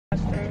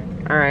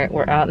All right,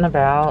 we're out and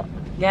about.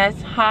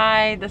 Yes,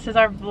 hi, this is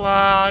our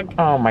vlog.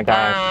 Oh my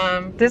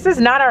gosh. This is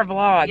not our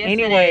vlog. Yes,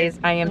 anyways,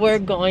 we're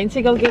going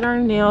to go get our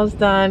nails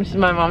done.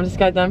 My mom just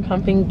got done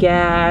pumping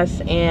gas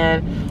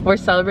and we're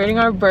celebrating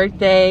our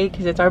birthday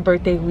because it's our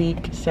birthday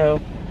week. So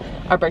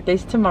our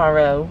birthday's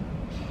tomorrow.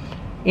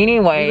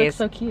 Anyways,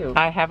 so cute.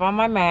 I have on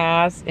my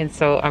mask and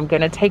so I'm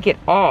gonna take it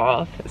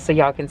off so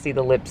y'all can see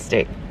the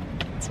lipstick.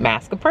 It's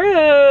mask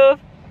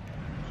approved.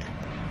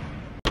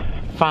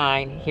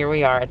 Fine, here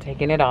we are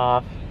taking it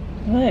off.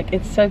 Look,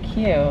 it's so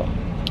cute.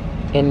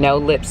 And no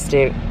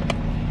lipstick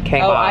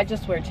came off. Oh, I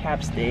just wear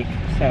chapstick,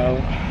 so.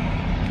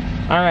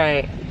 All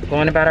right,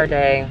 going about our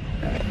day.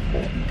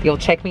 You'll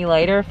check me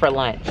later for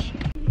lunch.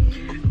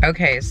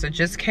 Okay, so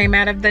just came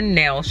out of the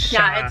nail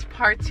shop. Yeah, it's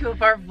part 2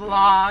 of our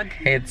vlog.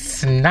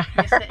 It's not.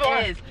 Yes,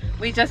 it is.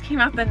 We just came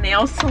out the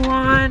nail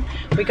salon.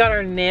 We got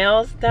our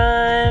nails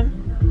done.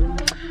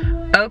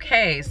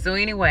 Okay, so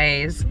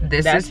anyways,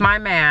 this is my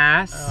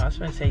mask. Oh, I was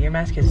gonna say, your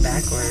mask is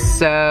backwards.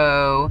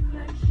 So,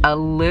 a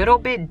little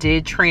bit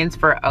did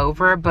transfer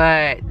over,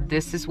 but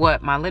this is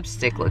what my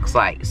lipstick looks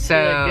like.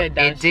 So, good,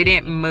 it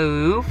didn't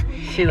move.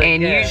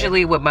 And good.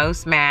 usually with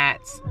most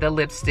mattes, the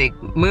lipstick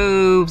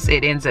moves.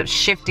 It ends up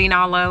shifting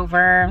all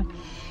over.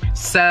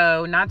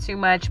 So not too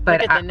much,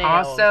 but I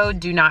also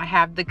do not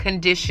have the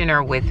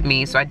conditioner with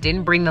me, so I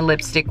didn't bring the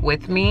lipstick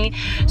with me.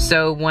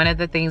 So one of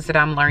the things that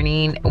I'm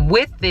learning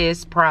with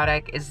this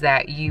product is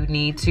that you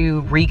need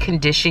to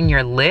recondition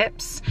your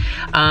lips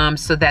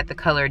so that the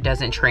color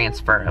doesn't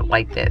transfer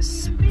like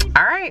this.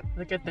 All right,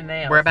 look at the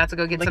nails. We're about to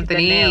go get something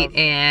to eat,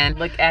 and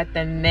look at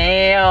the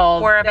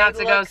nails. We're about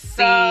to go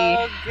see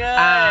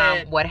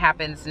good. What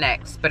happens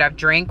next. But I've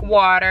drank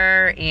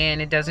water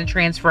and it doesn't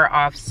transfer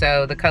off,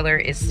 so the color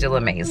is still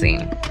amazing.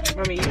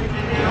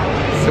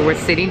 So we're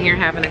sitting here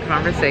having a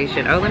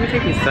conversation. Oh, let me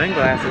take these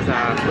sunglasses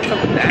off. What's up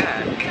with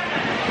that?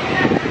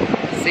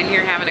 Sitting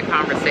here having a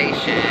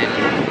conversation,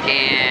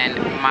 and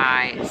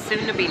my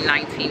soon-to-be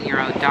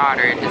 19-year-old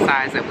daughter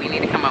decides that we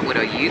need to come up with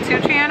a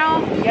YouTube channel.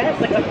 Yes,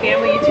 like a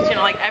family YouTube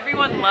channel. Like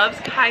everyone loves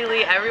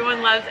Kylie,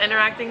 everyone loves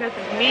interacting with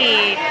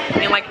me,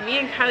 and like me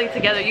and Kylie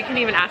together, you can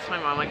even ask my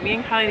mom, like me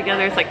and Kylie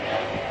together, it's like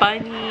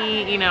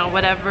funny, you know,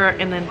 whatever,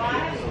 and then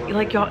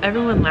like y'all,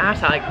 everyone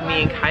laughs at like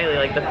me and Kylie,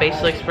 like the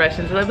facial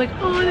expressions, and I'm like,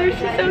 oh, they're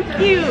just so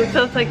cute.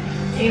 So it's like,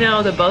 you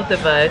know, the both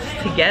of us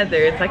together,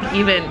 it's like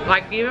even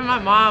my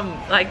mom,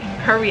 like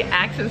her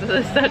reactions to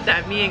the stuff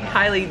that me and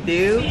Kylie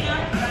do,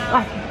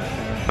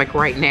 like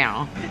right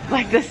now,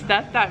 like the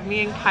stuff that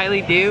me and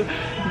Kylie do,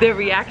 the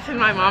reaction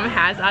my mom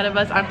has out of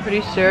us, I'm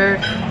pretty sure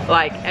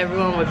like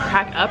everyone would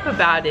crack up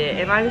about it.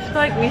 And I just feel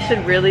like we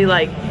should really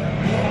like,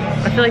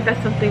 I feel like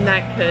that's something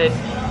that could,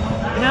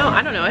 you know,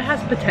 I don't know, it has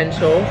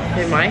potential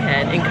in my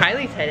head. In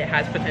Kylie's head, it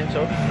has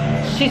potential.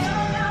 She's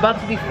about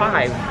to be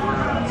 5.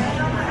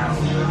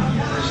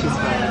 She's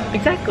 5.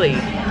 Exactly.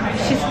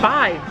 She's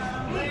 5.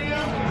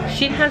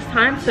 She has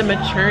time to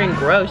mature and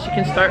grow. She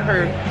can start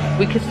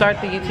we could start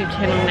the YouTube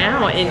channel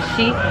now, and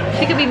she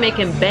could be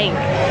making bank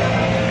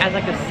as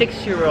like a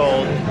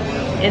 6-year-old.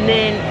 And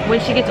then when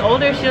she gets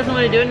older, she doesn't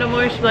want to do it no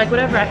more. She'll be like,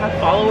 whatever, I have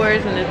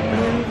followers, and then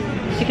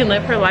she can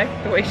live her life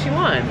the way she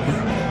wants.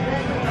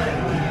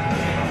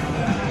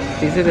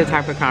 These are the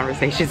type of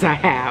conversations I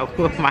have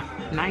with my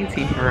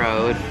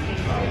 19-year-old,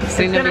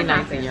 soon to be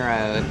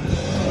 19-year-old.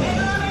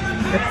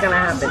 It's gonna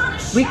happen.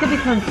 We could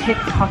become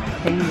TikTok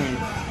famous.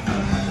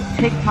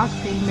 TikTok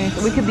famous.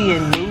 We could be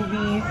in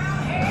movies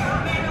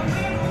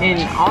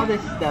and all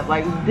this stuff.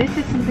 Like, this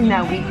is something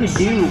that we could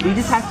do. We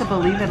just have to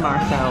believe in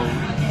ourselves.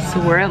 So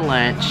we're at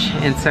lunch,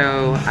 and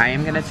so I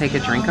am gonna take a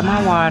drink of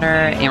my water.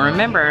 And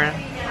remember,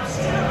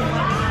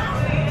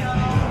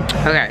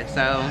 okay,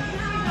 so.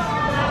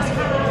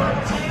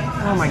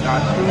 Oh my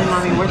gosh, really,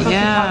 mommy, we're supposed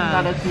to talk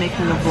about us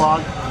making a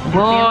vlog.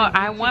 Well,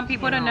 I want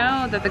people to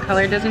know that the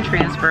color doesn't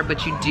transfer,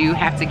 but you do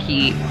have to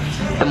keep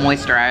the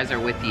moisturizer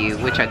with you,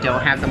 which I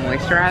don't have the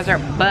moisturizer,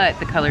 but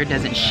the color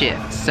doesn't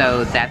shift.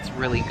 So that's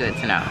really good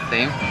to know,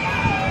 see?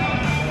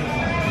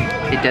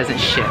 It doesn't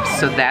shift,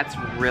 so that's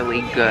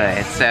really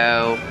good.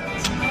 So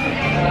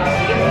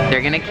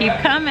they're gonna keep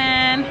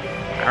coming.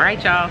 All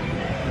right, y'all.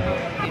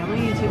 Family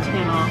YouTube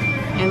channel.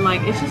 And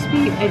like,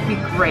 it'd be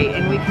great,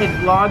 and we could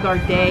vlog our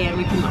day, and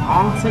we can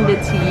all send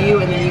it to you,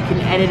 and then you can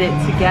edit it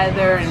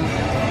together, and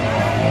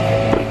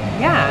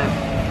yeah.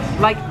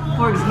 Like,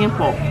 for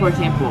example,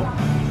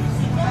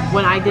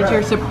 when I did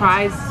your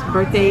surprise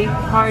birthday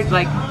card,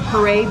 like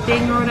parade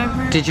thing or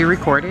whatever. Did you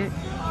record it?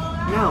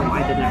 No,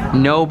 I didn't.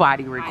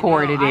 Nobody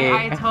recorded it.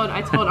 I told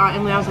Aunt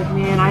Emily, I was like,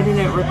 man, I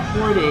didn't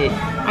record it.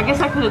 I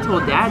guess I could have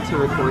told Dad to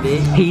record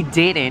it. He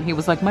didn't. He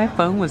was like, my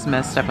phone was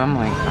messed up. I'm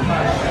like,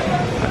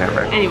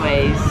 whatever.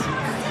 Anyways,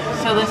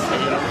 so listen.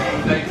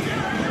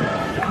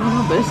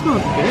 Oh, but it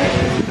smells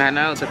good. I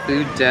know, the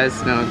food does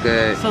smell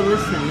good. So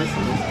listen.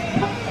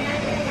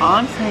 All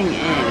I'm saying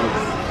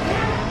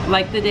is,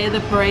 like the day of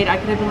the parade, I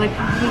could have been like,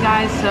 hey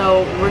guys,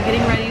 so we're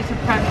getting ready to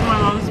prep for my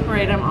mom's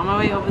separate. I'm on my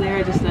way over there.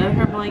 I just set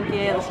her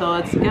blanket, so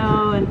let's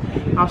go, and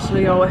I'll show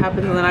y'all what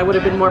happens. And then I would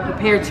have been more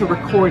prepared to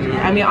record it.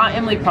 I mean,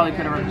 Emily probably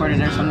could have recorded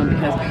it or something,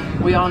 because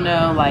we all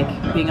know, like,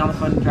 being on the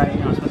phone and driving,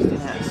 you're not supposed to do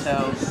that.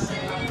 So,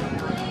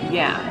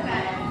 yeah.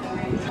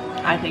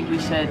 I think we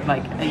should,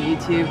 like, a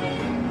YouTube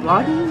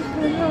vlogging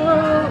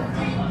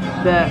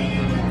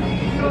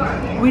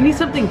channel. We need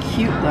something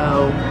cute,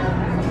 though.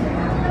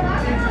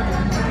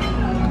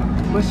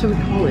 What should we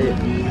call it?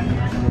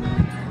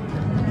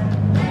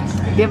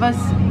 Give us,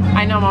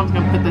 I know Mom's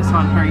gonna put this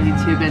on her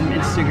YouTube and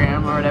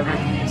Instagram or whatever,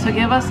 so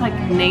give us like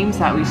names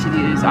that we should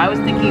use. I was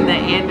thinking the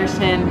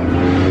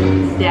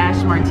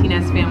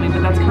Anderson-Martinez family,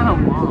 but that's kind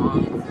of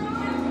long.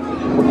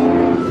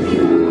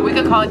 We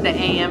could call it the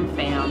AM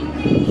fam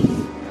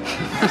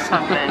or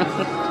something.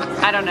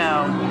 I don't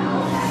know.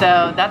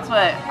 So that's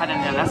what, I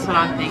don't know, that's what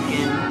I'm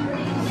thinking.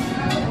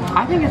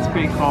 I think it's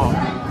pretty cool.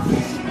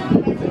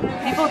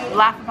 People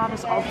laugh about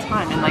us all the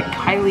time, and like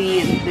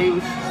Kylie, and they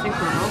think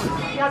we're rolling.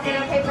 Y'all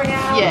doing okay for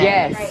now?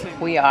 Yes,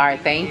 we are.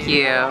 Thank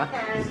you.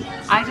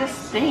 I just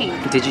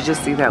think. Did you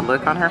just see that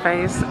look on her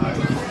face?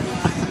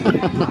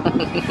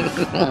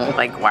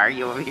 Like, why are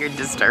you over here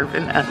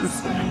disturbing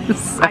us?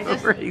 So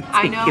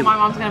I know my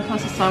mom's gonna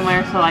post it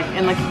somewhere, so like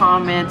in the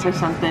comments or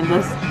something,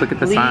 just look at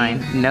the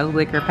sign. No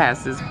liquor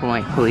past this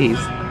point, please.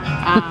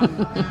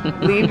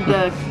 Leave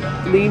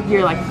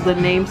your like the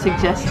name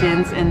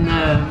suggestions in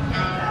the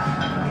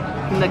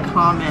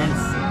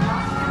comments.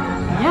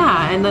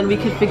 Yeah, and then we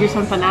could figure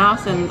something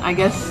else, and I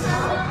guess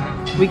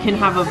we can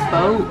have a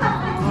vote.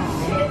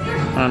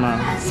 I don't know,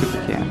 super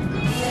cute.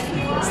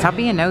 Stop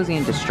being nosy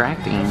and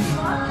distracting.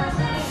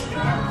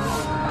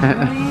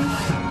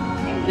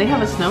 They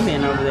have a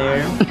snowman over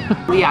there.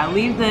 Yeah,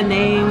 leave the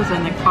names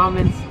in the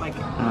comments, like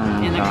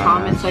in the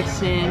comment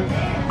section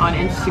on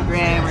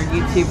Instagram or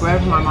YouTube,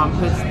 wherever my mom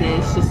puts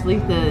this. Just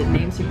leave the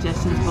name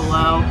suggestions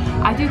below.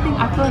 I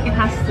feel like it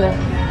has to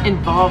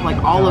involve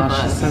like all of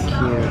us. She's so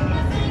cute.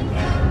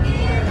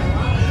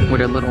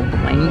 With a little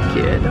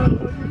blanket.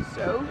 Oh, she's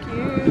so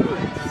cute.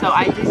 So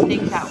I just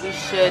think that we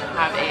should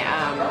have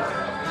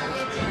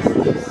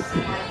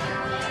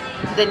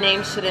the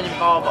name should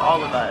involve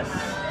all of us.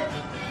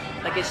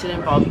 Like it should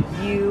involve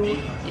you,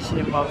 it should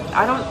involve,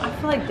 I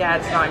feel like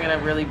Dad's not gonna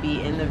really be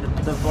in the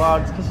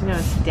vlogs, because you know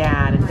it's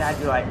Dad, and Dad'd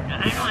be like,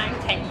 I don't want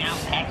to take no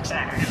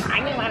pictures,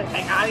 I don't want to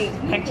take all these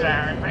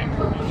pictures,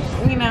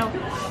 you know.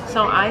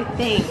 So I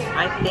think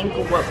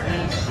what we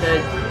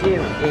should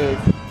do is,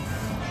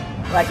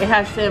 like, it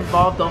has to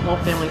involve the whole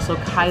family, so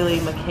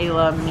Kylie,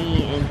 Michaela,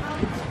 me, and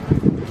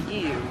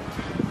you.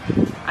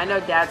 I know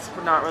Dad's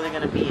not really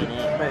gonna be in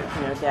it, but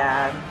you know,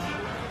 Dad.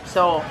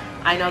 So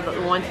I know that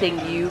the one thing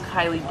you,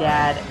 Kylie,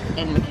 Dad,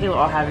 and Michaela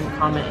all have in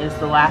common is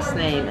the last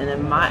name, and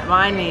then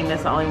my name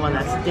is the only one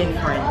that's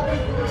different.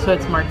 So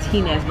it's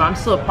Martinez, but I'm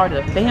still a part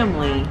of the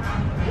family.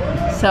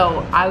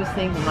 So I was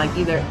thinking like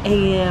either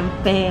AM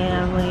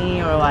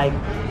family or like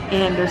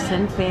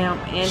Anderson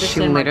family.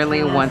 She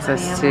literally wants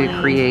us to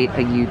create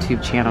a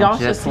YouTube channel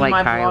just like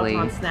Kylie.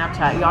 On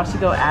Snapchat. Y'all should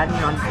go add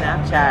me on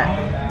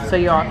Snapchat so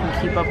y'all can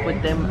keep up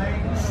with them.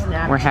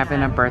 Snapchat. We're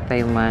having a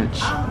birthday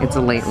lunch. It's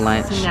a late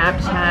lunch.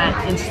 Snapchat,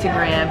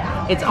 Instagram,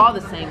 it's all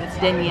the same. It's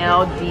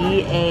Danielle,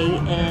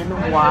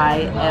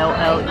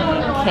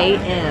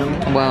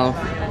 DANYLLEKM. Well,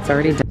 it's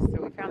already done. So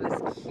we found this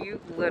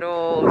cute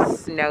little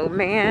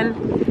snowman,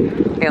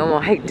 and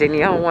like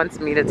Danielle wants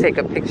me to take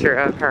a picture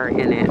of her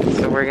in it.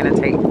 So I'm gonna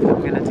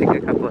take a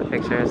couple of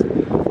pictures.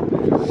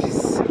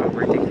 She's so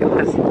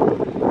ridiculous.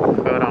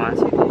 Hold on.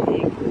 Too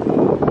big.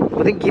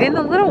 Well, then get in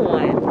the little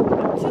one.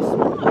 I'm too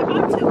small.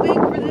 I'm too big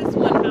for this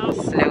one.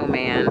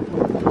 Snowman.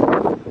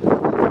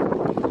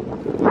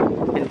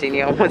 And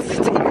Danielle wants to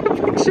take a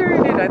picture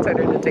in it. I told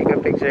her to take a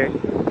picture.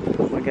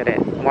 Look at it.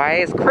 Why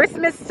is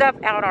Christmas stuff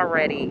out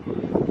already?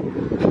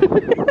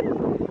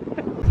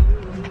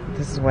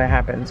 This is what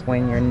happens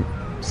when your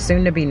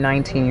soon-to-be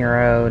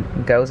 19-year-old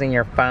goes in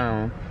your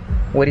phone.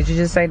 What did you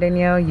just say,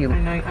 Danielle? I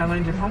know I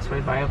learned your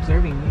password by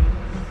observing you.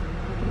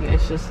 Yeah,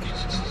 it's just...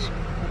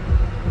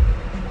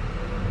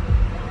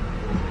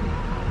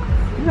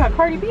 You got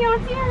Cardi B on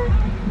here?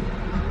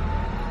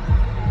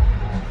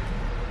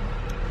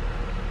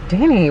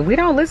 Danny, we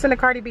don't listen to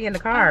Cardi B in the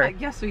car.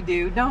 Yes, we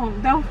do.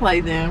 Don't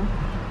play them.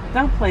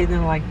 Don't play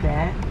them like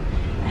that.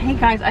 Hey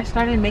guys, I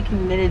started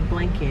making knitted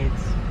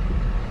blankets.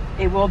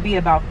 It will be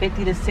about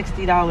 $50 to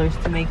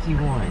 $60 to make you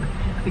one,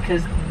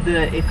 because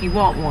if you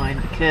want one,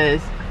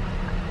 because.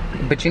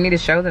 But you need to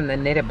show them the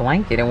knitted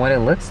blanket and what it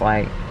looks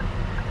like.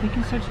 You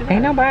can search it up.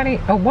 Ain't nobody.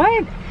 Oh,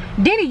 what?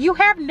 Denny, you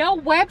have no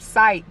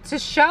website to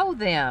show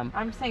them.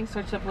 I'm saying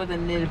search up what a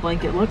knitted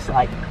blanket looks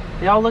like.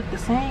 They all look the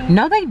same.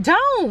 No, they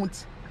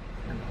don't.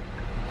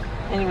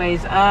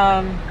 Anyways,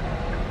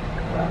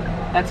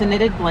 that's a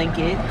knitted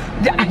blanket.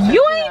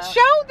 You ain't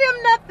showed them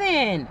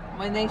nothing.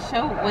 When they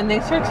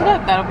search it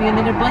up, that'll be a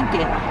knitted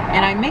blanket,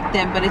 and I make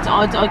them, but it's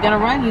all gonna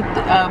run you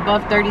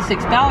above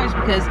 $36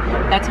 because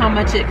that's how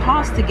much it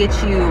costs to get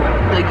you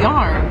the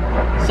yarn.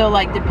 So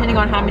like depending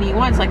on how many you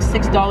want, it's like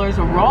 $6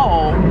 a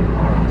roll.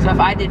 So if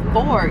I did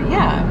 4,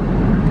 yeah,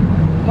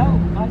 go.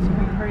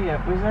 Hurry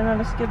up. Was there not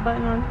a skip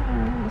button on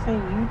here? This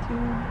ain't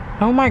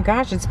YouTube. Oh my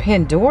gosh, it's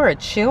Pandora.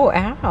 Chill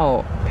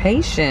out.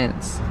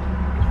 Patience.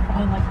 Oh,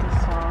 I like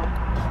this song.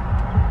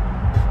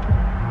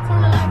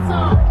 Turn the lights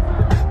on.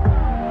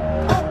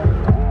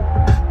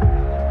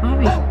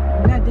 Mommy, you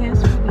gotta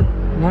dance with me.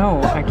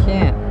 No, I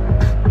can't.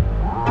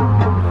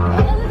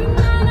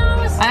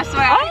 I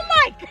swear. Oh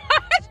my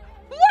gosh!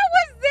 What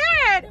was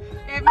that?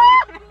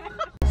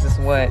 This is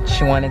what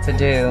she wanted to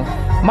do.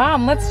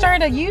 Mom, let's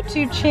start a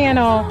YouTube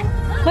channel.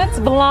 Let's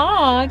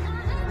vlog.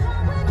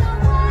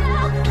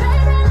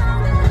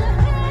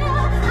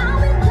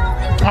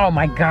 Oh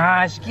my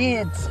gosh,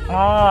 get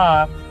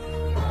off.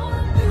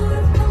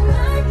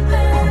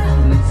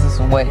 This is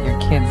what your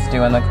kids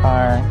do in the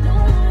car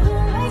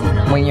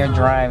when you're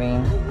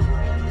driving.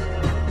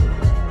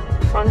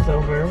 Song's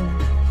over.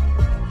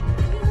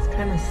 It's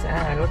kind of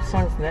sad. What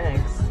song's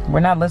next?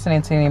 We're not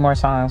listening to any more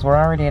songs. We're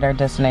already at our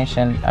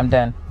destination. I'm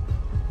done.